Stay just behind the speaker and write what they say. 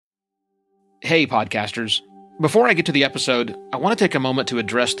Hey, podcasters. Before I get to the episode, I want to take a moment to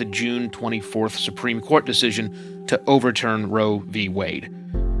address the June 24th Supreme Court decision to overturn Roe v. Wade.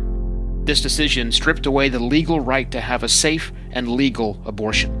 This decision stripped away the legal right to have a safe and legal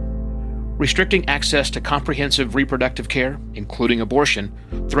abortion. Restricting access to comprehensive reproductive care, including abortion,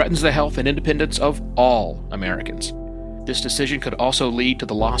 threatens the health and independence of all Americans. This decision could also lead to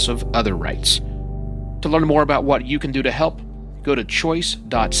the loss of other rights. To learn more about what you can do to help, go to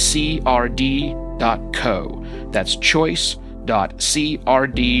choice.crd.co. That's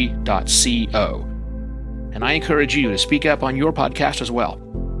choice.crd.co. And I encourage you to speak up on your podcast as well.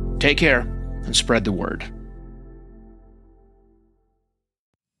 Take care and spread the word.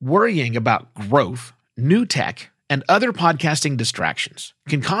 Worrying about growth, new tech, and other podcasting distractions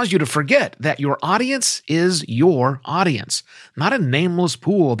can cause you to forget that your audience is your audience, not a nameless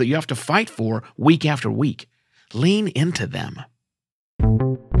pool that you have to fight for week after week. Lean into them.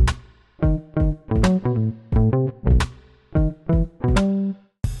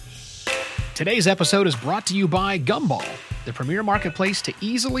 Today's episode is brought to you by Gumball, the premier marketplace to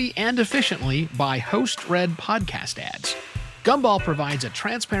easily and efficiently buy host-read podcast ads. Gumball provides a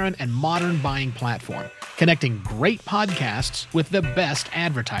transparent and modern buying platform, connecting great podcasts with the best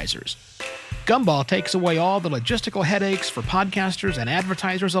advertisers. Gumball takes away all the logistical headaches for podcasters and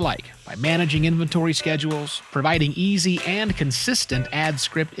advertisers alike by managing inventory schedules, providing easy and consistent ad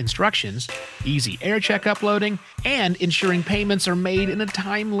script instructions, easy aircheck uploading, and ensuring payments are made in a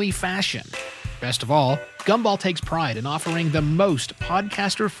timely fashion. Best of all, Gumball takes pride in offering the most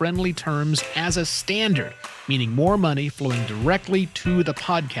podcaster-friendly terms as a standard, meaning more money flowing directly to the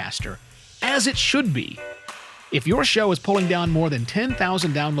podcaster, as it should be. If your show is pulling down more than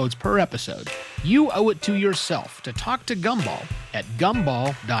 10,000 downloads per episode, you owe it to yourself to talk to Gumball at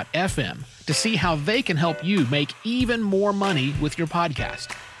gumball.fm to see how they can help you make even more money with your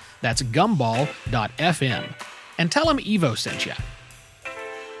podcast. That's gumball.fm. And tell them Evo sent you.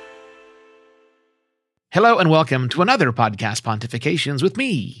 Hello and welcome to another Podcast Pontifications with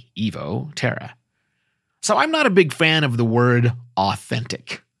me, Evo Terra. So I'm not a big fan of the word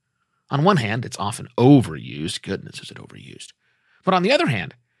authentic. On one hand, it's often overused. Goodness, is it overused. But on the other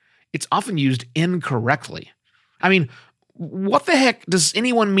hand, it's often used incorrectly. I mean, what the heck does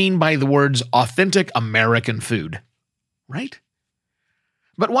anyone mean by the words authentic American food? Right?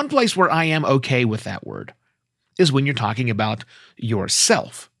 But one place where I am okay with that word is when you're talking about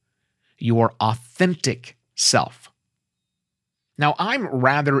yourself, your authentic self. Now, I'm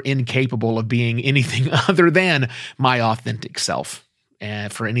rather incapable of being anything other than my authentic self.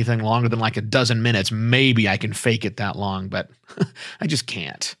 For anything longer than like a dozen minutes, maybe I can fake it that long, but I just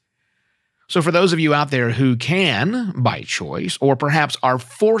can't. So for those of you out there who can, by choice, or perhaps are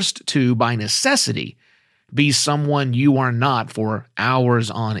forced to by necessity, be someone you are not for hours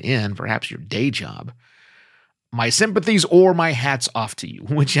on end, perhaps your day job, my sympathies or my hats off to you,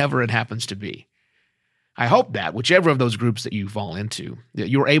 whichever it happens to be. I hope that, whichever of those groups that you fall into, that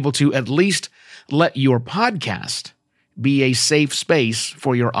you're able to at least let your podcast be a safe space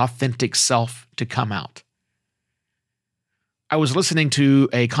for your authentic self to come out. I was listening to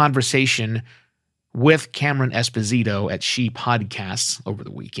a conversation with Cameron Esposito at She Podcasts over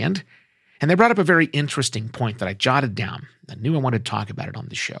the weekend, and they brought up a very interesting point that I jotted down. I knew I wanted to talk about it on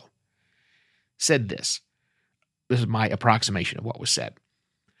the show. Said this. This is my approximation of what was said.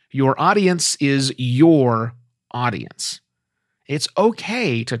 Your audience is your audience. It's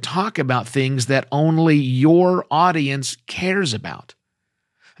okay to talk about things that only your audience cares about.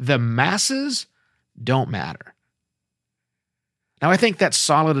 The masses don't matter. Now, I think that's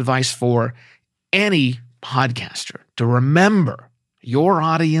solid advice for any podcaster to remember your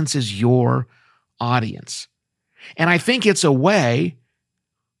audience is your audience. And I think it's a way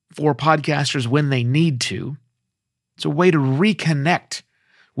for podcasters when they need to. It's a way to reconnect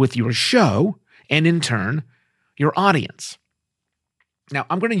with your show and, in turn, your audience. Now,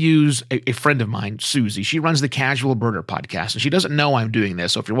 I'm going to use a friend of mine, Susie. She runs the Casual Birder podcast, and she doesn't know I'm doing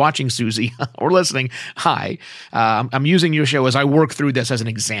this. So if you're watching, Susie, or listening, hi. I'm using your show as I work through this as an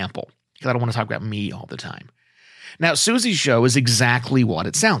example, because I don't want to talk about me all the time. Now, Susie's show is exactly what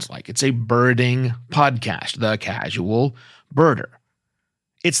it sounds like. It's a birding podcast, the Casual Birder.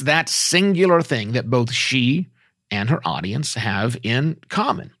 It's that singular thing that both she and her audience have in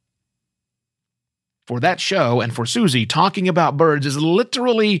common. For that show and for Susie, talking about birds is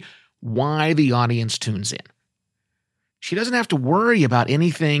literally why the audience tunes in. She doesn't have to worry about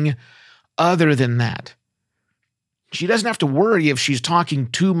anything other than that. She doesn't have to worry if she's talking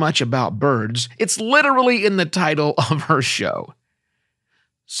too much about birds. It's literally in the title of her show.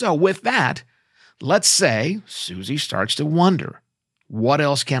 So with that, let's say Susie starts to wonder, what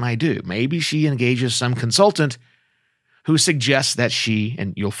else can I do? Maybe she engages some consultant who suggests that she,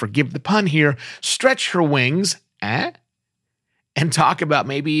 and you'll forgive the pun here, stretch her wings, and talk about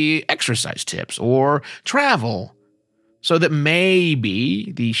maybe exercise tips or travel, so that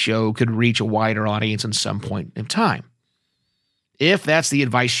maybe the show could reach a wider audience at some point in time. If that's the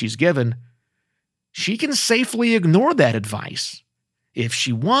advice she's given, she can safely ignore that advice if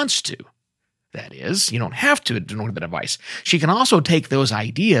she wants to. That is, you don't have to ignore that advice. She can also take those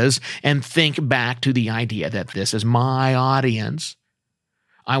ideas and think back to the idea that this is my audience.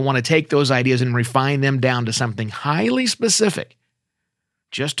 I want to take those ideas and refine them down to something highly specific,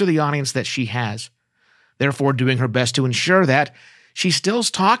 just to the audience that she has, therefore doing her best to ensure that she still's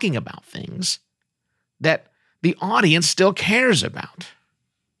talking about things that the audience still cares about.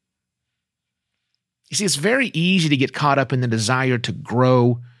 You see, it's very easy to get caught up in the desire to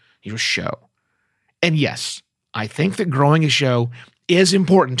grow your show. And yes, I think that growing a show is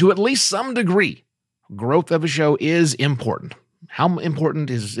important to at least some degree. Growth of a show is important. How important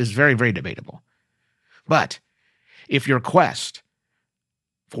is very, very debatable. But if your quest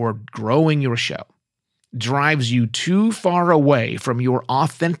for growing your show drives you too far away from your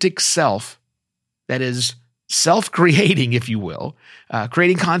authentic self, that is self-creating, if you will,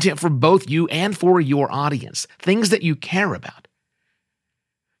 creating content for both you and for your audience, things that you care about,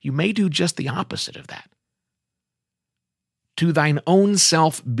 you may do just the opposite of that. To thine own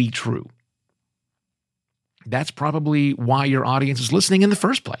self be true. That's probably why your audience is listening in the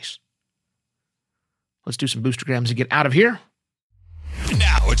first place. Let's do some boostergrams and get out of here.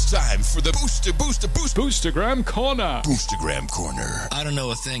 Now it's time for the Boostergram Corner. Boostergram Corner. I don't know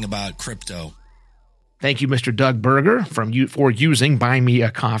a thing about crypto. Thank you, Mr. Doug Berger, for using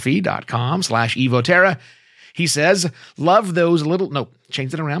buymeacoffee.com/evoterra. He says, love these little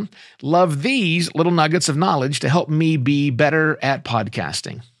nuggets of knowledge to help me be better at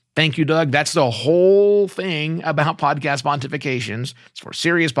podcasting. Thank you, Doug. That's the whole thing about Podcast Pontifications. It's for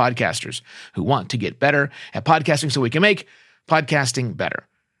serious podcasters who want to get better at podcasting so we can make podcasting better.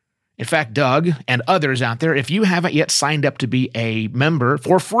 In fact, Doug and others out there, if you haven't yet signed up to be a member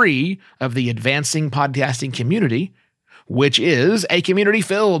for free of the Advancing Podcasting Community, which is a community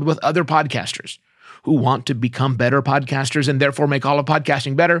filled with other podcasters who want to become better podcasters and therefore make all of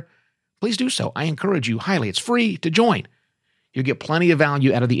podcasting better, please do so. I encourage you highly. It's free to join. You'll get plenty of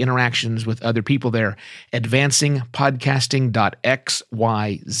value out of the interactions with other people there.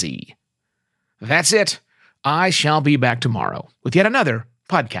 advancingpodcasting.xyz. That's it. I shall be back tomorrow with yet another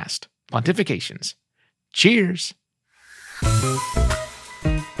Podcast Pontifications. Cheers.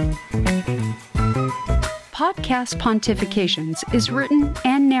 Podcast Pontifications is written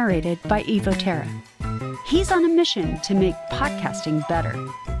and narrated by Evo Terra. He's on a mission to make podcasting better.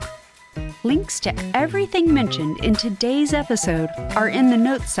 Links to everything mentioned in today's episode are in the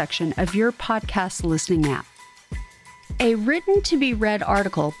notes section of your podcast listening app. A written-to-be-read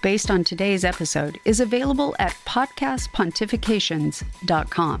article based on today's episode is available at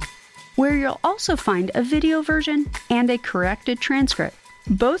podcastpontifications.com, where you'll also find a video version and a corrected transcript,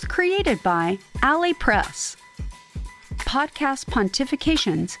 both created by Alley Press. Podcast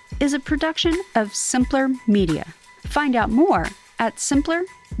Pontifications is a production of Simpler Media. Find out more at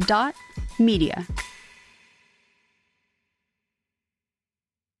simpler.media.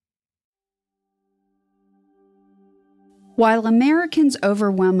 While Americans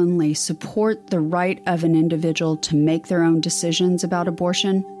overwhelmingly support the right of an individual to make their own decisions about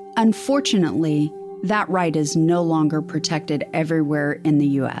abortion, unfortunately, that right is no longer protected everywhere in the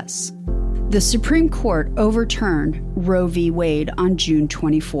U.S. The Supreme Court overturned Roe v. Wade on June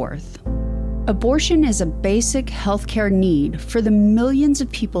 24th. Abortion is a basic healthcare need for the millions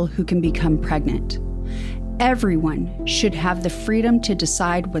of people who can become pregnant. Everyone should have the freedom to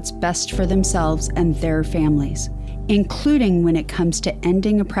decide what's best for themselves and their families, including when it comes to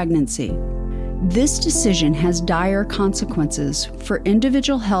ending a pregnancy. This decision has dire consequences for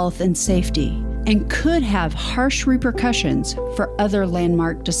individual health and safety and could have harsh repercussions for other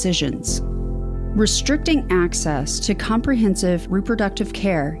landmark decisions. Restricting access to comprehensive reproductive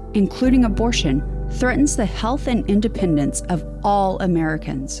care, including abortion, threatens the health and independence of all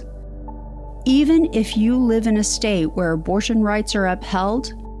Americans. Even if you live in a state where abortion rights are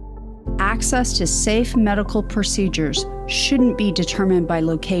upheld, access to safe medical procedures shouldn't be determined by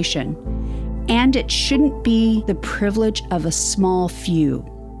location, and it shouldn't be the privilege of a small few.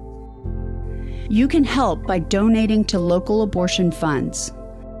 You can help by donating to local abortion funds.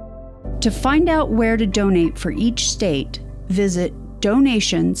 To find out where to donate for each state, visit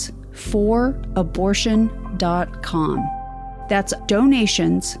donationsforabortion.com. That's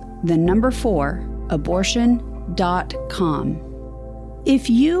donations, the number 4, abortion.com. If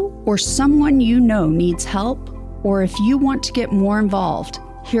you or someone you know needs help, or if you want to get more involved,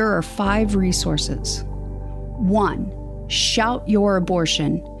 here are 5 resources. 1. Shout Your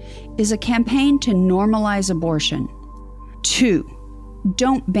Abortion is a campaign to normalize abortion. 2.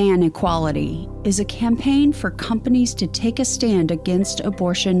 Don't Ban Equality is a campaign for companies to take a stand against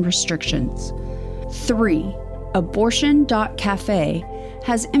abortion restrictions. 3. Abortion.cafe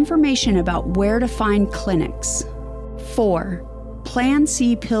has information about where to find clinics. 4.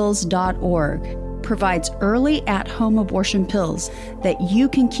 PlanCpills.org provides early at-home abortion pills that you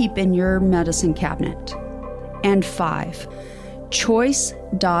can keep in your medicine cabinet. And 5.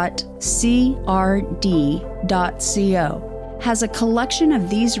 Choice.crd.co has a collection of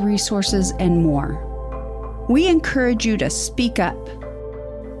these resources and more. We encourage you to speak up,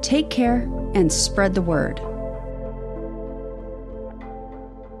 take care, and spread the word.